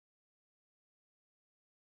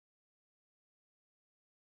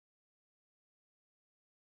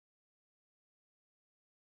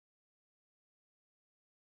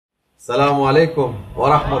Assalamu alaikum wa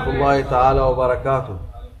rahmatullahi ta'ala wa barakatuh.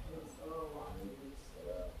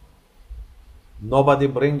 Nobody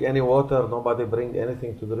bring any water, nobody bring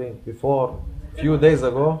anything to drink. Before, few days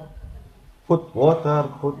ago, put water,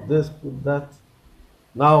 put this, put that.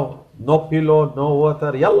 Now, no pillow, no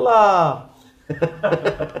water. Yalla!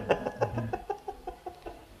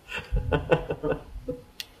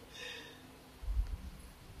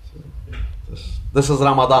 This is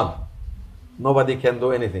Ramadan. Nobody can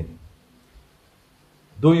do anything.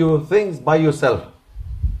 Do your things by yourself.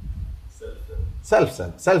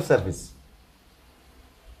 Self-service.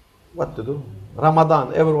 What to do?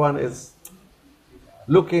 Ramadan, everyone is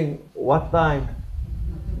looking what time.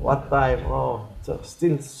 Oh,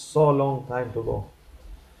 still so long time to go.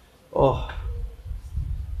 Oh,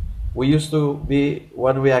 we used to be,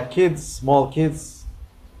 when we are kids, small kids,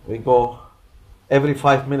 we go every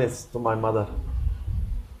 5 minutes to my mother.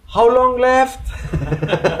 How long left?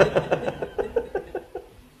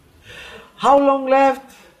 How long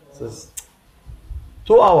left? Says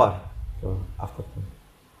 2 hours. So after 2.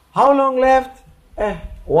 How long left?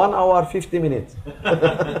 1 hour 50 minutes.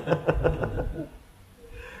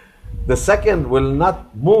 The second will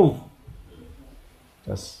not move.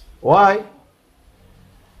 Yes. Why?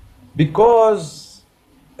 Because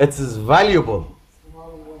it is valuable.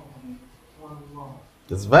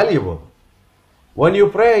 It's valuable. When you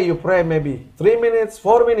pray maybe 3 minutes,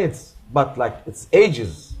 4 minutes, but like it's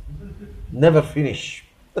ages. Never finish.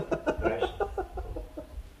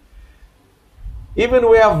 Even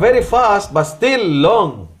we are very fast, but still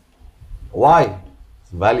long. Why?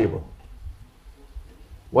 It's valuable.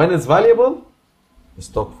 When it's valuable, it's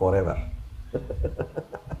talk forever.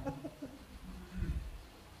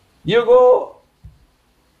 You go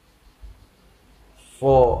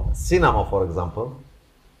for cinema, for example.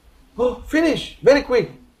 Oh, finish, very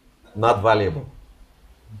quick. Not valuable.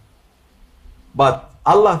 But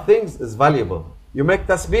Allah thinks is valuable. You make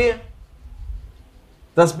tasbih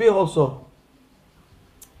also.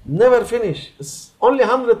 Never finish. It's only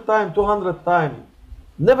 100 times, 200 times.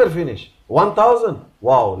 Never finish. 1,000.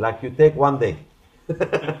 Wow, like you take 1 day.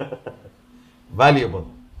 Valuable.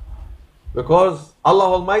 Because Allah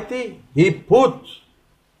Almighty, He put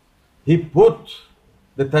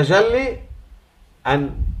the tajalli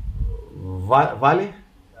and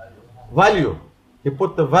value. He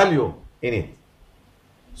put the value in it.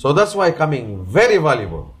 So that's why coming very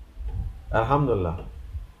valuable. Alhamdulillah.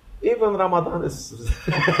 Even Ramadan is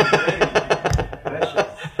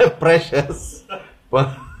precious.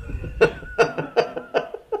 But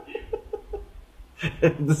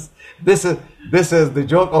this is the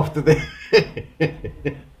joke of today.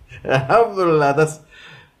 Alhamdulillah. That's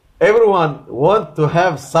everyone want to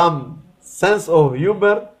have some sense of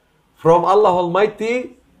humor from Allah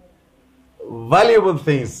Almighty. Valuable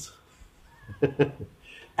things.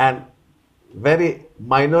 And very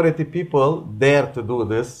minority people dare to do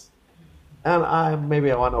this. And I am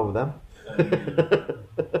maybe one of them.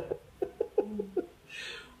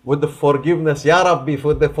 With the forgiveness. Ya Rabbi,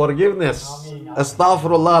 for the forgiveness.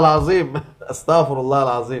 Astaghfirullah al-Azim. Astaghfirullah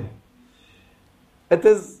al-Azim. It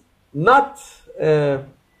is not,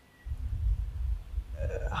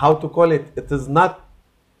 how to call it, it is not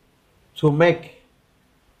to make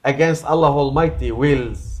against Allah Almighty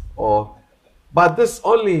wills, but this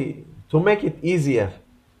only to make it easier.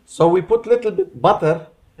 So we put little bit butter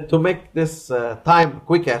to make this time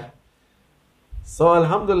quicker. So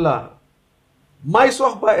Alhamdulillah, my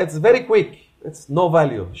suhbah, it's very quick. It's no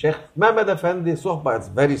value. Shaykh Bahauddin Effendi suhbah, it's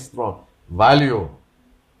very strong. Value.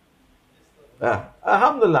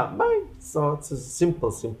 Alhamdulillah. So it's a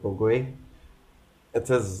simple going. It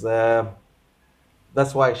is,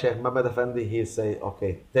 that's why Shaykh Bahauddin Effendi, he say,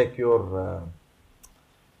 okay, take your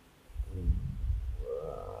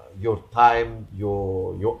time,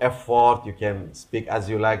 your effort, you can speak as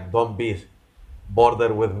you like, don't be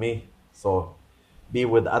border with me. So be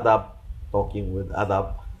with adab, talking with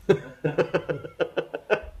adab.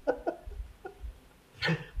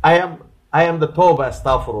 I am the Tawbah,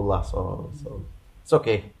 astaghfirullah, so it's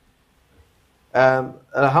okay. And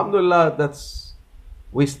Alhamdulillah,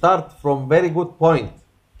 we start from very good point.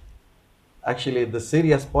 Actually, the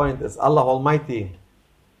serious point is Allah Almighty.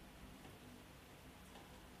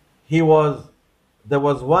 There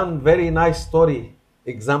was one very nice story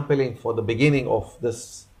exempling for the beginning of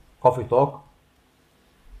this coffee talk.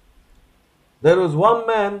 There was one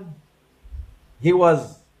man, he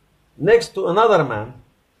was next to another man.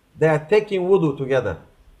 They are taking wudu together.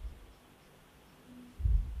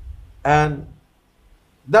 And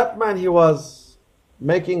that man, he was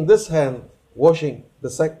making this hand, washing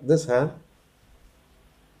this hand.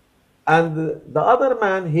 And the other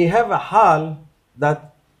man, he have a hal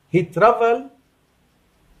that he travel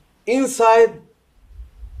inside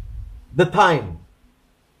the time.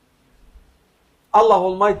 Allah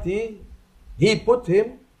Almighty, He put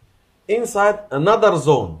him inside another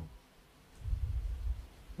zone.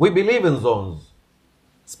 We believe in zones,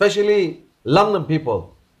 especially London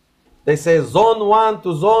people. They say zone 1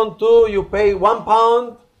 to zone 2, you pay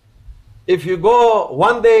 £1. If you go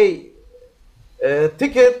one day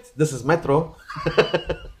ticket, this is metro.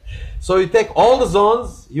 So you take all the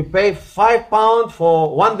zones, you pay £5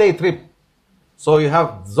 for 1 day trip. So you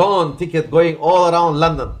have zone ticket going all around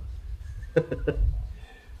London.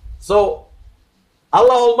 So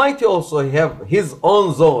Allah Almighty also have His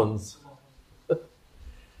own zones.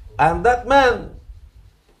 And that man,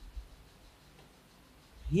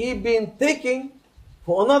 he been taking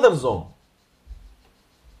for another zone.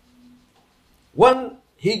 When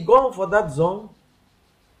he gone for that zone,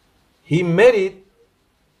 he married,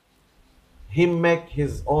 he make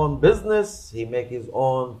his own business, he make his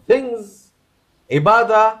own things,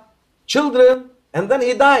 ibadah, children, and then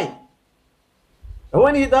he died. And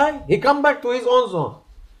when he died, he come back to his own zone.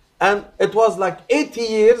 And it was like 80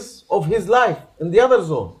 years of his life in the other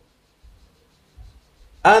zone.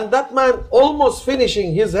 And that man almost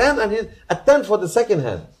finishing his hand and he attend for the second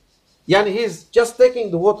hand. Yani he's just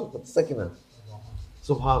taking the water for the second hand.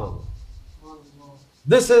 Subhanallah.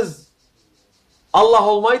 This is Allah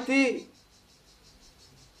Almighty.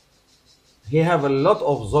 He have a lot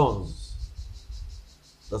of zones.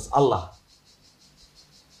 That's Allah.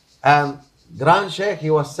 And Grand Sheikh,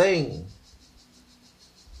 he was saying,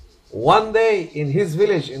 one day in his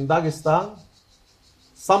village in Dagestan,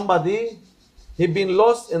 somebody, he been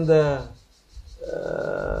lost in the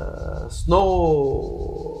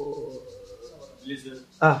snow blizzard.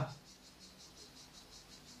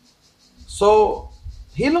 So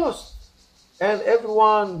he lost, and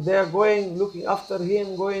everyone they are going looking after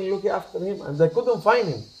him, and they couldn't find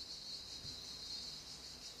him.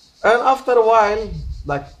 And after a while,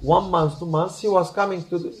 like 1 month, 2 months, he was coming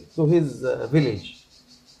to his village.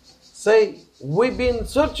 Say, we've been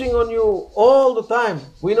searching on you all the time.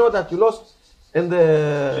 We know that you lost in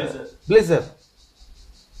the blizzard.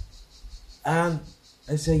 And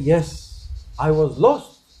I say, yes, I was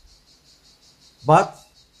lost. But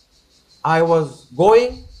I was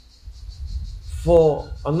going for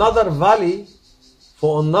another valley,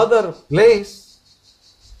 for another place,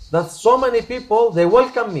 that so many people, they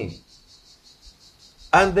welcome me.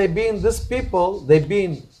 And they've been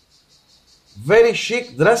very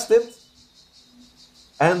chic dressed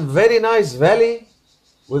and very nice valley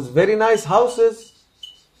with very nice houses.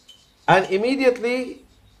 And immediately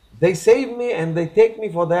they save me and they take me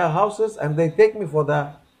for their houses and they take me for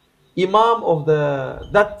the imam of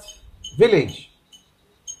that village.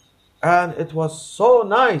 And it was so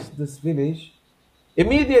nice, this village.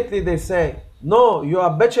 Immediately they say, no, you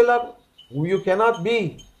are a bachelor, you cannot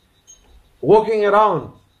be walking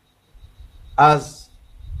around as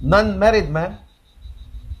non-married man.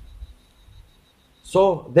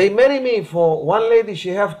 So they marry me for one lady, she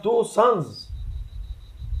have 2 sons.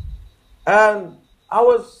 And I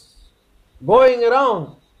was going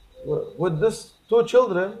around with these 2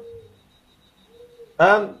 children,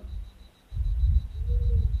 and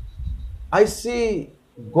I see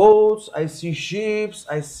goats, I see sheep,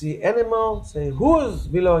 I see animals. Say, who is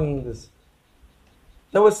belonging this?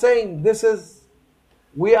 They were saying,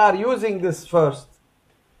 we are using this first,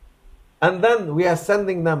 and then we are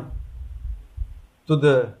sending them to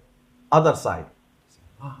the other side.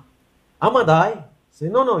 Am I die? Say,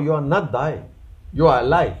 no, you are not dying. You are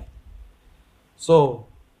alive. So,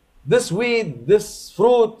 this weed, this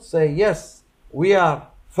fruit, say, yes, we are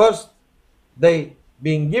first, they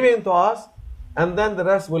being given to us, and then the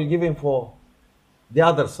rest will give him for the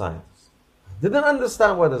other side. Didn't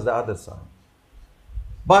understand what is the other side.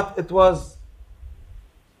 But it was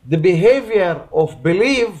the behavior of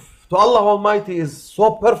belief to Allah Almighty is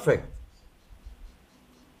so perfect.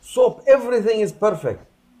 So everything is perfect.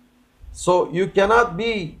 So you cannot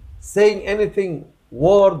be saying anything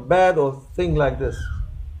word bad or thing like this.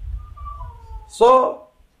 So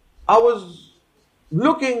I was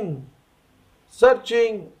looking,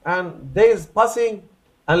 searching, and days passing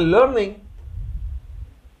and learning.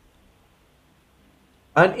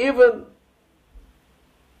 And even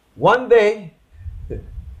one day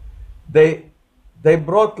they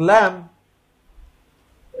brought lamb,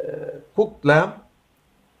 cooked lamb.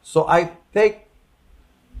 So I take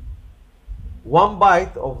one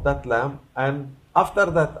bite of that lamb, and after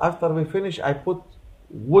that, after we finish, I put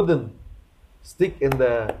wooden stick in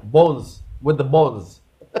the bones, with the bones.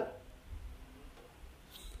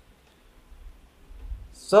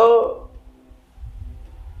 So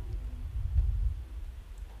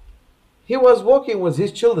he was walking with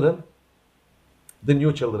his children, the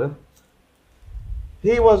new children.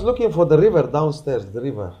 He was looking for the river downstairs, the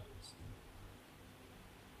river.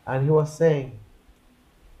 And he was saying,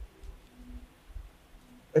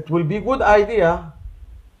 it will be a good idea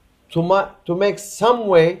to make some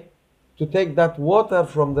way to take that water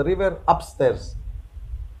from the river upstairs.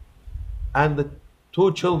 And the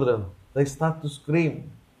two children, they start to scream,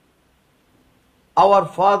 our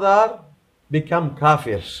father become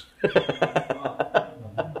kafir.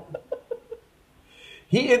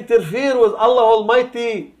 He interfered with Allah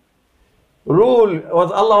Almighty rule,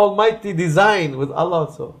 with Allah Almighty design, with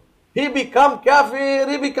Allah. So he become kafir,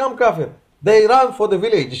 he become kafir. They ran for the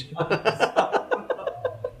village.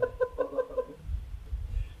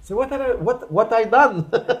 So what I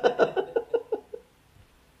done?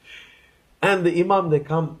 And the Imam,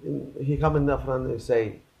 he come in the front and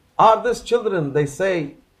say, are these children, they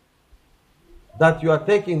say that you are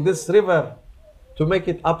taking this river to make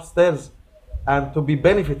it upstairs and to be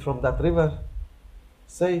benefit from that river?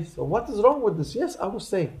 Say, so what is wrong with this? Yes, I was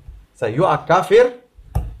saying. Say, you are kafir?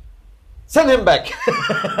 Send him back.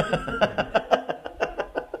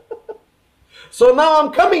 So now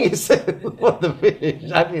I'm coming, he said, for the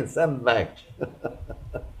village. I mean, send back.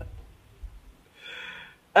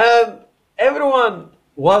 And everyone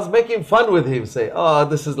was making fun with him, say, oh,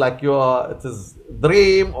 this is like it is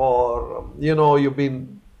dream, or, you've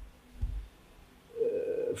been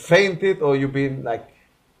fainted, or you've been like,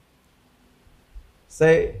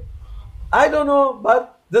 say, I don't know,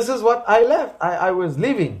 but this is what I left. I was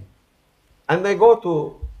leaving. And they go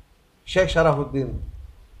to Shaykh Sharafuddin.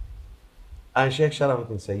 And Shaykh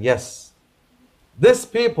Sharafuddin say, yes, these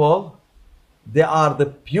people, they are the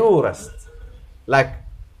purest. Like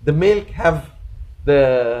the milk have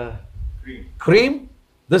the cream.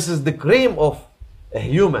 This is the cream of a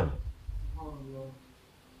human.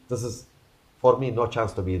 This is, for me, no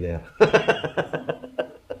chance to be there.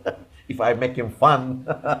 If I make him fun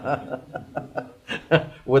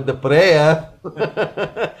with the prayer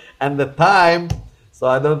and the time, so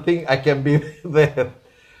I don't think I can be there.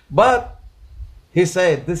 But he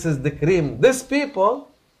said, this is the cream. These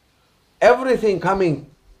people, everything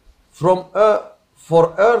coming from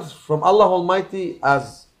for earth, from Allah Almighty,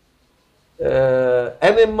 as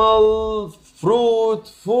animal, fruit,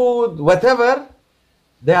 food, whatever,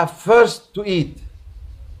 they are first to eat.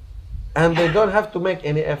 And they don't have to make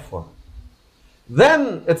any effort.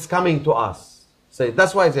 Then it's coming to us. Say,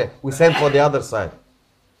 that's why we send for the other side.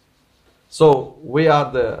 So we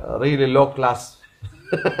are the really low class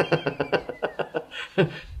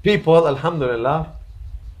people, alhamdulillah.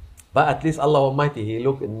 But at least Allah Almighty, He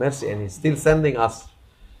look in mercy and He's still sending us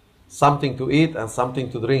something to eat and something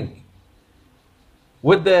to drink.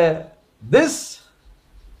 With this,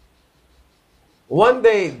 one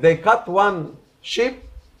day they cut one sheep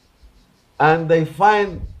and they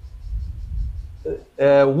find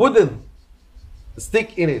a wooden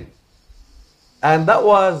stick in it. And that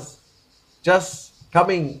was just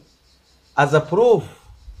coming as a proof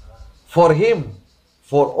for him,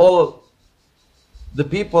 for all the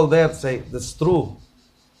people there, say, that's true.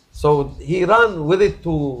 So he ran with it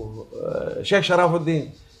to Shaykh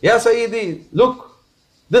Sharafuddin. Ya Sayyidi, look,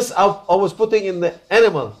 this I was putting in the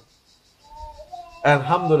animal. And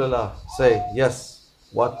alhamdulillah, say, yes,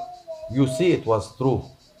 what you see, it was true.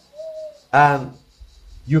 And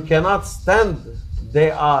you cannot stand,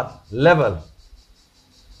 they are level.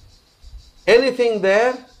 Anything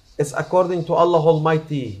there is according to Allah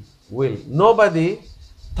Almighty will. Nobody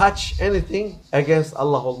touch anything against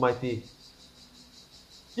Allah Almighty.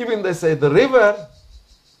 Even they say the river,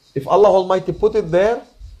 if Allah Almighty put it there,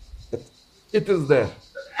 it is there.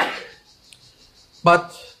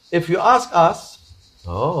 But if you ask us,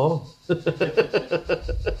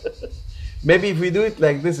 maybe if we do it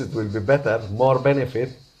like this, it will be better, more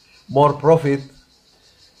benefit, more profit.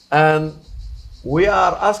 And we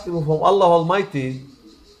are asking from Allah Almighty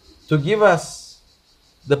to give us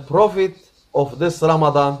the profit of this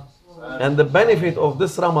Ramadan and the benefit of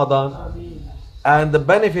this Ramadan and the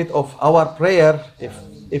benefit of our prayer,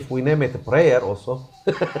 if we name it a prayer also.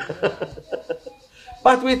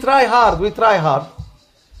 But we try hard,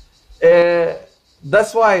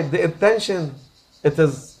 that's why the intention, it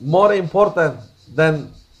is more important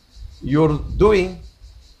than your doing,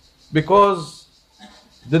 because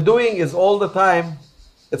the doing is all the time,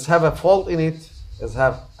 it's have a fault in it, it's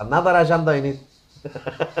have another agenda in it.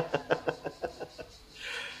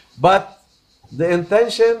 But the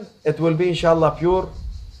intention, it will be inshallah pure.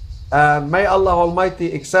 And may Allah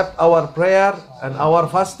Almighty accept our prayer and our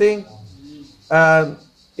fasting. And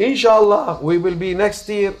Inshallah, we will be next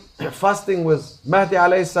year fasting with Mahdi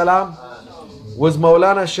alayhi salam, with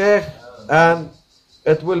Maulana Sheikh, and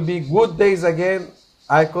it will be good days again.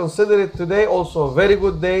 I consider it today also very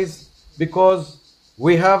good days because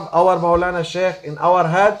we have our Maulana Sheikh in our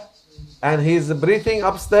head and he is breathing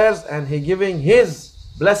upstairs and he giving his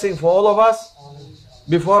blessing for all of us.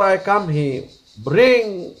 Before I come, he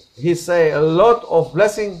say a lot of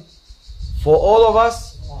blessing for all of us.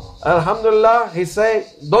 Alhamdulillah, he say,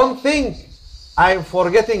 don't think I'm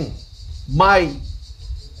forgetting my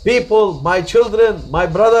people, my children, my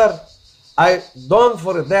brother. I don't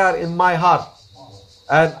forget, they are in my heart.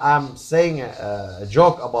 And I'm saying a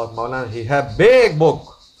joke about Maulana. He have big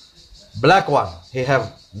book, black one. He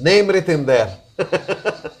have name written there.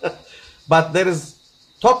 But there is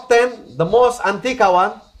top 10, the most antica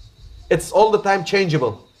one. It's all the time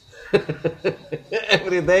changeable.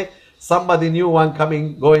 Every day, somebody new one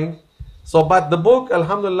coming, going. So, but the book,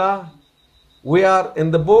 alhamdulillah, we are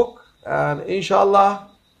in the book, and inshallah,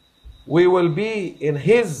 we will be in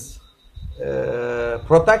his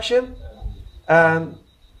protection, and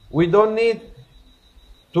we don't need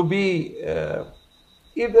to be,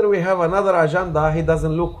 either we have another agenda, he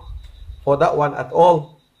doesn't look for that one at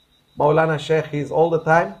all. Maulana Sheikh, he's all the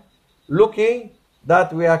time looking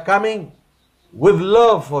that we are coming with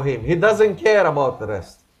love for him. He doesn't care about the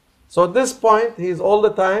rest. So at this point, he's all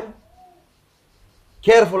the time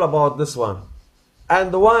careful about this one.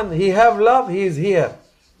 And the one he have love, he is here.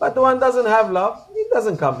 But the one doesn't have love, he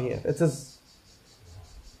doesn't come here. It is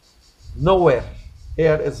nowhere.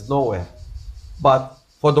 Here is nowhere. But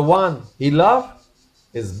for the one he love,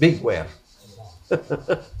 is big where.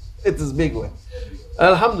 It is big where.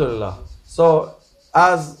 Alhamdulillah. So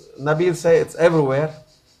as Nabil say, it's everywhere.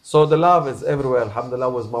 So the love is everywhere. Alhamdulillah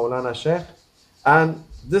with Maulana Sheikh. And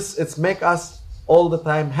this, it's make us all the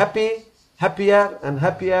time happy, happier and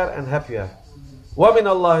happier and happier. ومن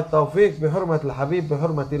الله التوفيق بحرمة الحبيب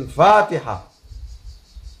بحرمة الفاتحة.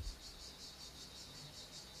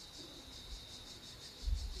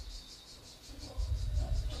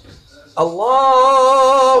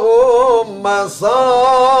 اللهم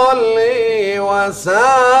صل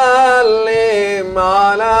وسلم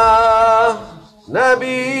على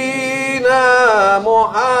نبينا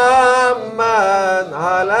محمد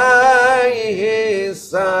عليه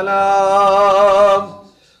السلام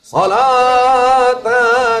صلاة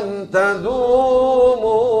تدوم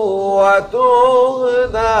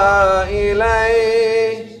وتهدى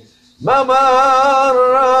إليه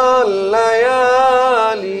ممر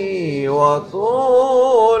الليالي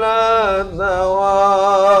وطول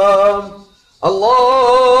الدوام.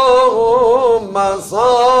 اللهم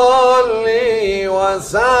صل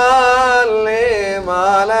وسلم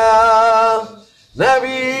على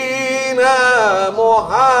نبينا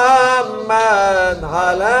محمد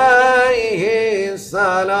عليه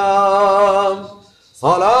السلام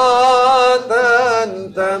صلاة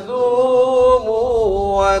تدوم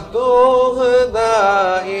وتهدى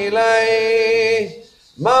إليه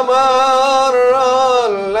ممر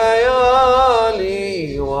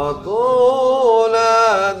الليالي وطول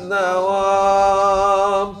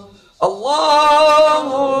الدوام.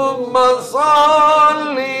 اللهم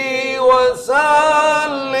صل وسلم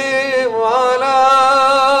على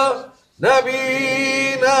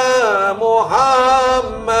نبينا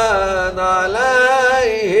محمد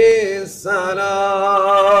عليه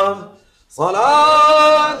السلام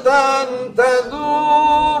صلاة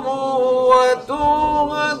تدوم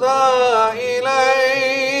وتهدى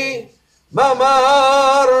إليه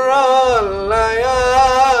ممر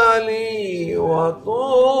الليالي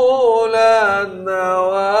وطول الدوام.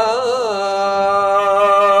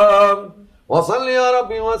 وصل يا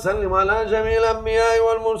ربي وسلم على جميع الأنبياء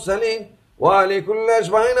والمرسلين وعلى كل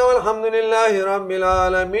أجمعين والحمد لله رب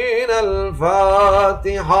العالمين.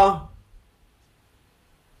 الفاتحة.